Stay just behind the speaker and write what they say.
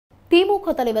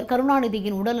திமுக தலைவர்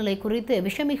கருணாநிதியின் உடல்நிலை குறித்து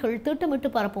விஷமிகள் திட்டமிட்டு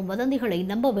பரப்பும் வதந்திகளை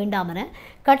நம்ப வேண்டாம் என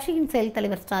கட்சியின் செயல்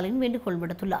தலைவர் ஸ்டாலின் வேண்டுகோள்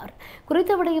விடுத்துள்ளார்.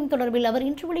 குறித்த விடயம் தொடர்பில் அவர்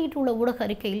இன்று வெளியிட்டுள்ள ஊடக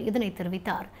அறிக்கையில் இதனை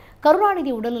தெரிவித்தார்.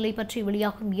 கருணாநிதி உடல்நிலை பற்றி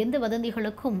வெளியாகும் எந்த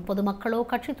வதந்திகளுக்கும் பொதுமக்களோ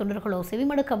கட்சி தொண்டர்களோ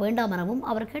செவிமடுக்க வேண்டாம் எனவும்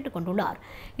அவர் கேட்டுக் கொண்டுள்ளார்.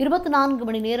 24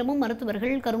 மணி நேரமும்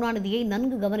மருத்துவர்கள் கருணாநிதியை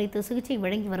நன்கு கவனித்து சிகிச்சை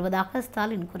வழங்கி வருவதாக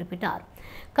ஸ்டாலின் குறிப்பிட்டார்.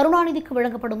 கருணாநிதிக்கு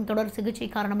வழங்கப்படும் தொடர் சிகிச்சை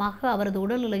காரணமாக அவரது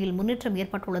உடல்நிலையில் முன்னேற்றம்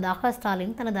ஏற்பட்டுள்ளதாக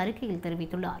ஸ்டாலின் தனது அறிக்கையில்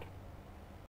தெரிவித்துள்ளார்.